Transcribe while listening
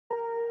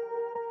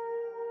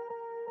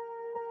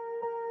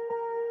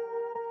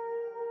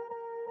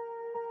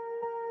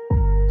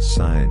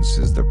Science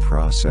is the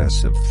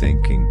process of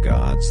thinking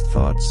God's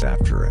thoughts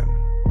after him.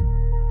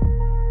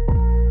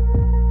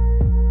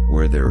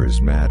 Where there is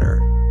matter,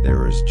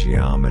 there is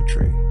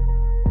geometry.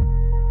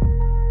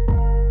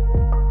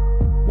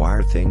 Why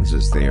are things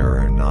as they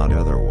are and not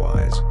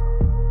otherwise?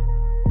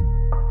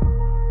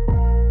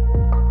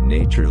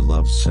 Nature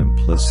loves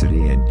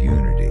simplicity and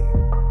unity.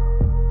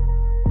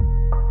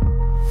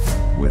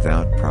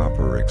 Without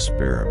proper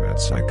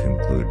experiments, I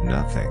conclude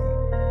nothing.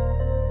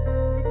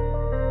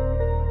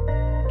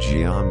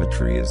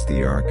 Geometry is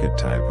the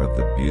archetype of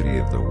the beauty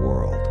of the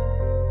world.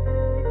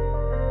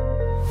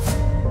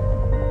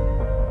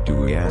 Do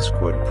we ask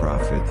what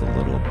profit the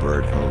little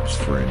bird hopes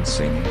for in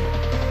singing?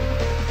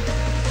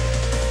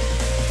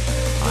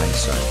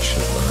 Eyesight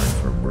should learn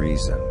from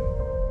reason.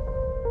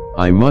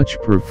 I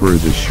much prefer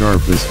the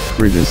sharpest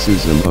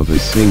criticism of a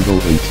single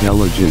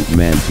intelligent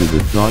man to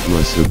the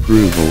thoughtless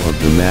approval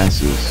of the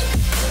masses.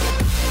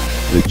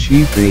 The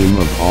chief aim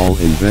of all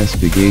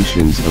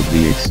investigations of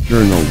the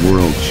external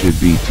world should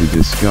be to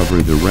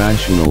discover the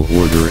rational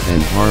order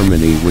and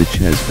harmony which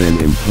has been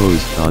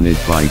imposed on it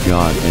by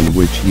God and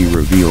which He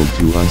revealed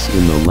to us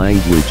in the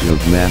language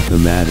of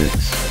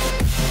mathematics.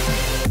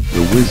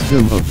 The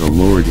wisdom of the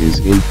Lord is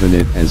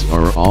infinite, as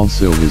are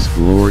also His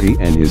glory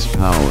and His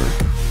power.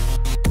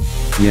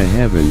 Ye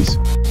heavens,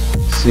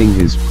 sing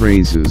His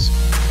praises,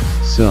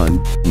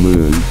 sun,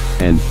 moon,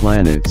 and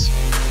planets,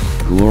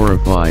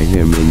 glorify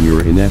Him in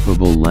your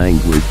ineffable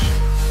language.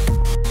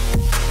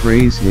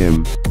 Praise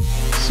Him,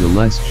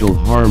 celestial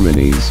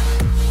harmonies,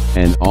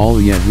 and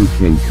all ye who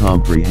can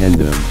comprehend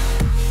them.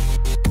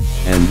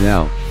 And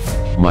thou,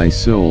 my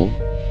soul,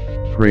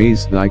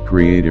 praise thy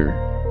Creator.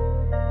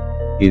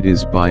 It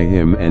is by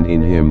Him and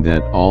in Him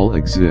that all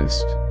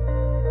exist.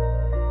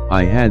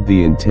 I had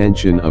the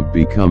intention of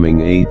becoming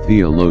a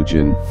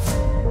theologian,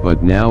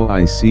 but now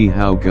I see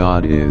how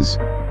God is,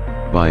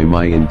 by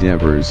my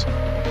endeavors,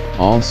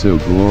 also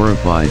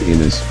glorified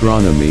in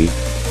astronomy,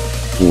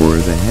 for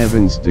the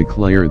heavens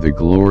declare the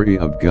glory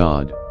of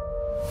God.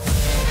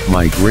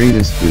 My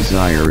greatest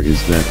desire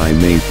is that I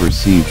may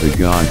perceive the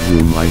God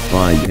whom I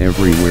find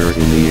everywhere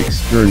in the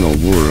external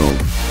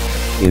world,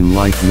 in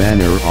like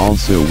manner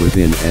also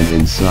within and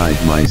inside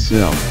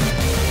myself.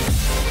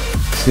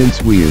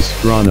 Since we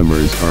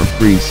astronomers are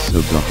priests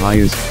of the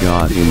highest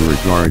God in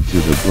regard to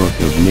the book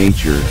of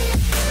nature,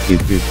 it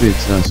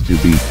befits us to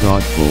be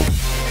thoughtful,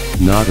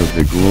 not of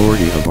the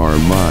glory of our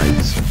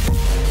minds,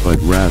 but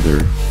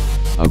rather,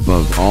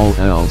 above all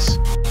else,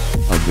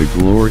 of the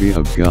glory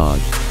of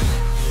God.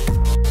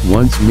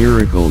 Once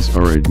miracles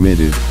are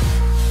admitted,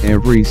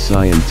 every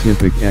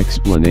scientific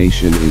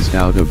explanation is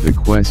out of the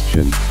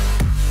question.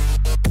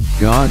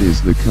 God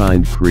is the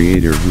kind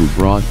creator who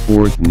brought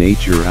forth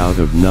nature out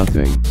of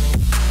nothing.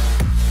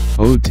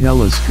 O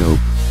telescope,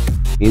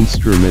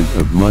 instrument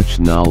of much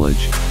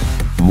knowledge,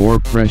 more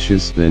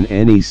precious than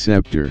any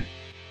scepter.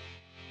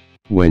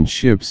 When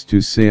ships to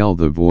sail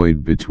the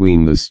void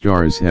between the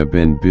stars have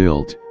been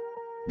built,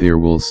 there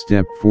will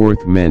step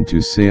forth men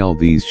to sail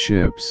these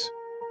ships.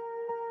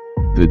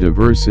 The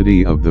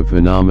diversity of the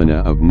phenomena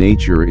of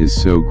nature is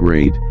so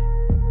great,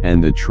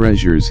 and the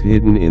treasures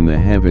hidden in the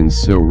heavens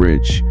so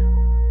rich,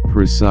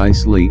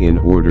 precisely in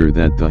order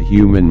that the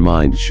human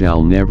mind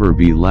shall never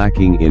be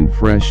lacking in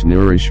fresh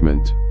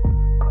nourishment.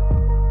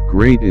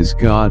 Great is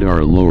God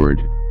our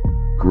Lord,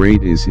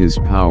 great is His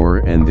power,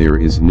 and there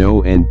is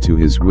no end to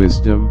His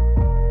wisdom.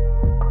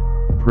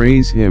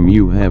 Praise Him,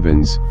 you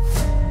heavens,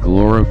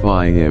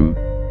 glorify Him,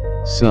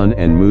 sun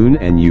and moon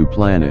and you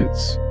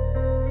planets.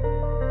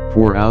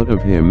 For out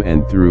of Him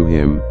and through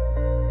Him,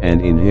 and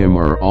in Him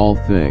are all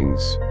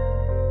things.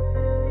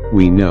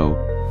 We know,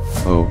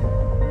 oh,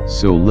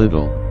 so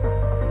little.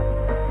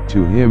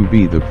 To Him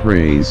be the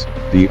praise,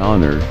 the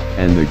honor,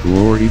 and the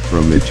glory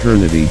from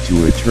eternity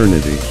to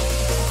eternity.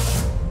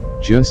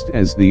 Just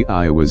as the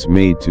eye was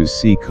made to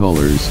see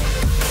colors,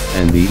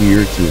 and the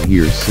ear to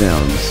hear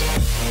sounds,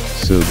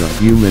 so the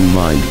human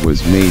mind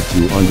was made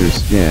to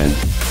understand,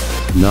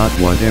 not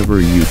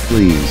whatever you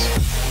please,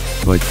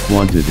 but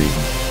quantity.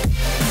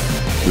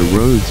 The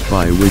roads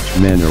by which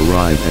men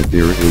arrive at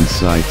their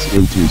insights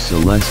into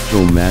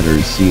celestial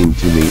matters seem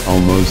to me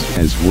almost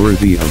as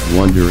worthy of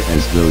wonder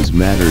as those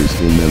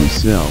matters in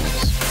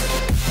themselves.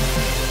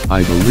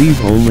 I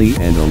believe only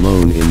and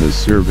alone in the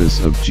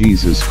service of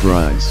Jesus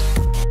Christ.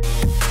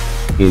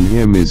 In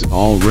Him is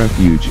all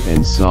refuge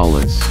and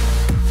solace.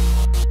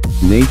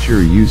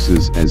 Nature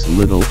uses as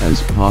little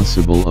as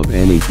possible of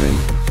anything.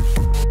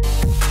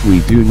 We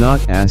do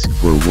not ask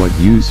for what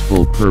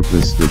useful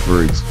purpose the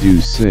birds do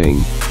sing,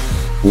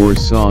 for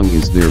song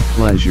is their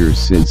pleasure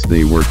since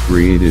they were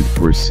created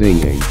for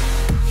singing.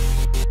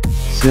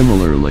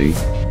 Similarly,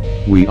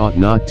 we ought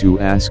not to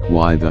ask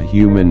why the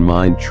human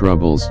mind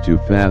troubles to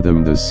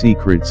fathom the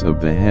secrets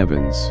of the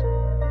heavens.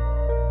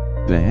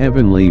 The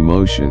heavenly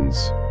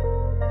motions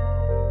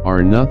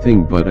are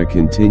nothing but a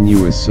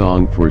continuous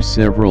song for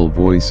several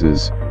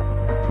voices,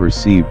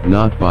 perceived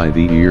not by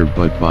the ear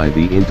but by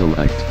the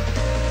intellect,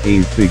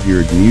 a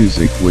figured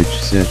music which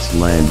sets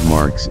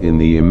landmarks in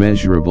the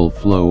immeasurable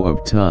flow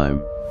of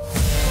time.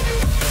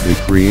 the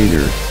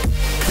Creator,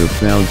 the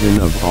fountain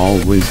of all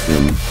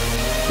wisdom,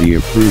 the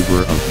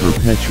approver of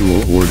perpetual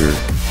order,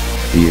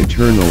 the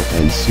eternal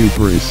and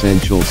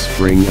super-essential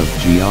spring of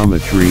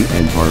geometry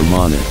and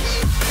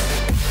harmonics.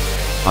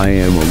 I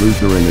am a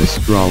Lutheran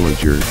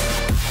astrologer.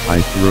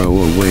 I throw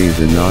away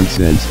the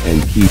nonsense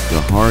and keep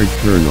the hard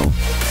kernel.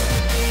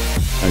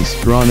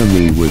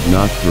 Astronomy would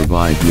not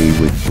provide me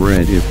with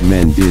bread if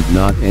men did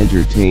not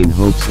entertain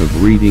hopes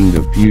of reading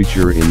the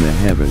future in the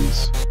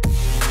heavens.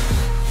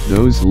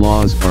 Those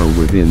laws are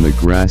within the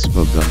grasp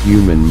of the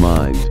human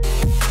mind.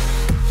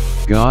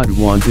 God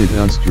wanted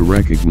us to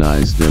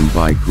recognize them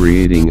by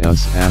creating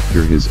us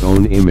after His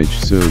own image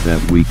so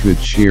that we could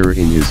share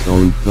in His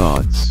own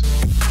thoughts.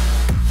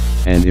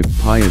 And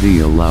if piety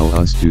allow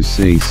us to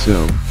say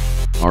so,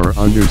 our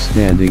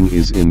understanding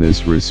is in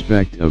this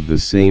respect of the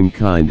same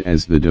kind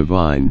as the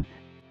divine,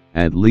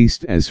 at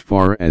least as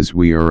far as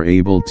we are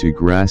able to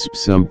grasp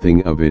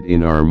something of it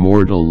in our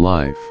mortal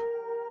life.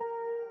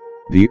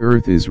 The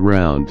earth is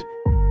round,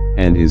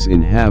 and is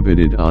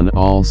inhabited on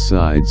all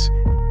sides,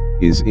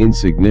 is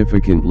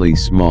insignificantly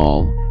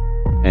small,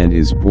 and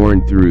is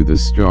born through the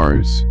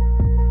stars.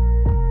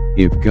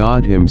 If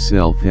God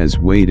Himself has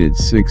waited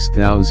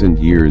 6,000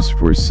 years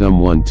for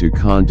someone to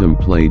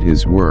contemplate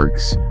His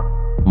works,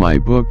 my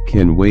book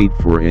can wait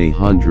for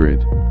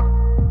 100.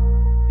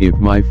 If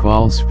my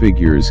false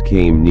figures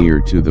came near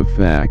to the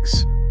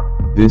facts,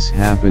 this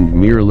happened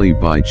merely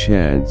by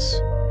chance.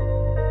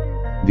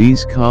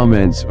 These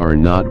comments are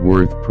not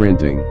worth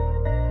printing.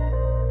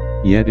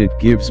 Yet it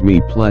gives me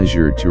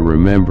pleasure to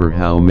remember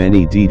how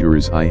many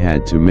detours I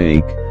had to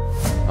make,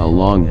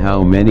 along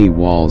how many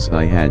walls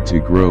I had to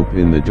grope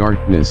in the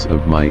darkness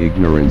of my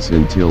ignorance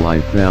until I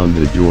found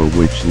the door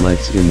which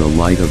lets in the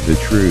light of the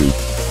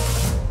truth.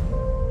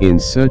 In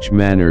such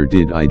manner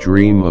did I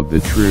dream of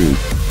the truth.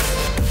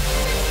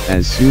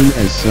 As soon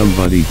as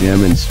somebody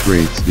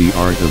demonstrates the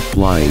art of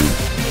flying,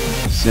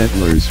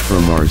 settlers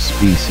from our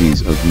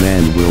species of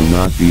man will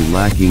not be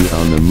lacking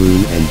on the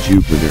moon and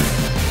Jupiter.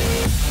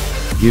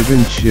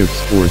 Given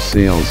ships or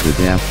sails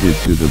adapted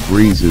to the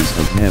breezes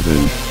of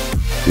heaven,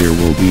 there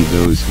will be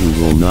those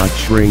who will not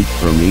shrink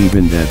from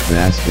even that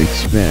vast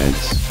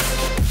expanse.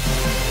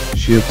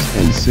 Ships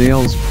and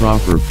sails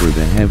proper for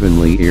the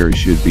heavenly air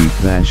should be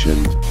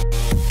fashioned.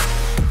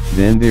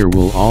 Then there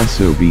will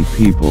also be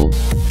people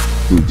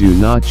who do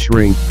not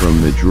shrink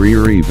from the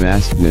dreary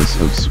vastness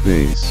of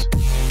space.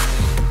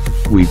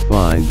 We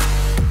find,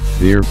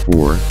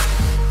 therefore,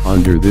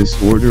 under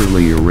this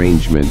orderly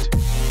arrangement,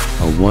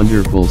 a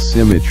wonderful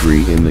symmetry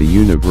in the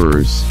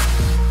universe,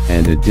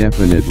 and a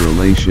definite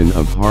relation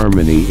of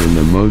harmony in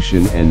the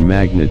motion and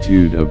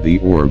magnitude of the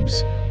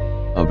orbs,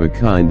 of a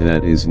kind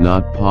that is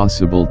not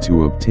possible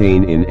to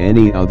obtain in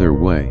any other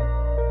way.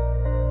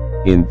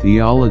 In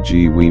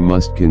theology we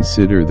must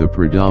consider the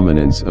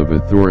predominance of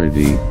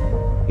authority,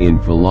 in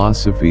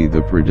philosophy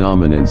the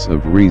predominance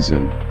of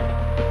reason.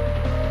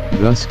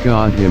 Thus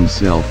God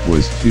Himself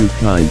was too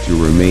kind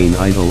to remain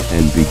idle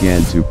and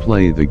began to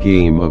play the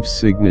game of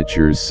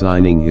signatures,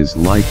 signing His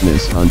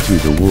likeness unto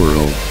the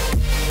world.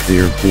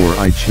 Therefore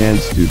I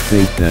chance to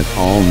think that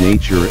all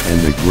nature and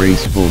the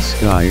graceful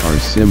sky are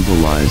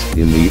symbolized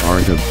in the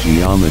art of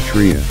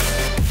geometria.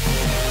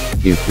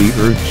 If the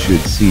earth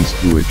should cease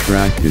to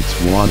attract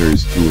its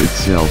waters to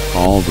itself,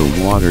 all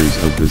the waters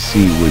of the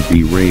sea would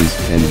be raised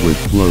and would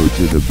flow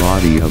to the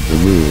body of the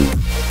moon.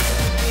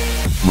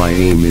 My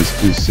aim is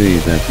to say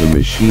that the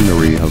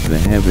machinery of the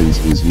heavens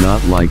is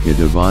not like a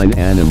divine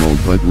animal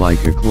but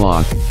like a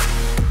clock,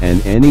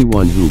 and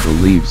anyone who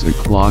believes a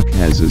clock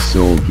has a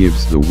soul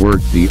gives the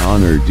work the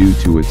honor due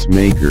to its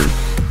maker,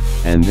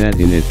 and that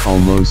in it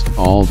almost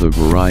all the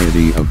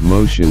variety of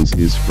motions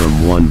is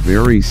from one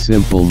very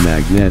simple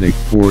magnetic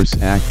force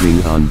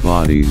acting on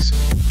bodies,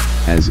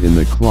 as in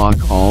the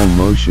clock all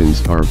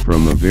motions are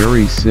from a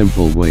very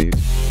simple weight.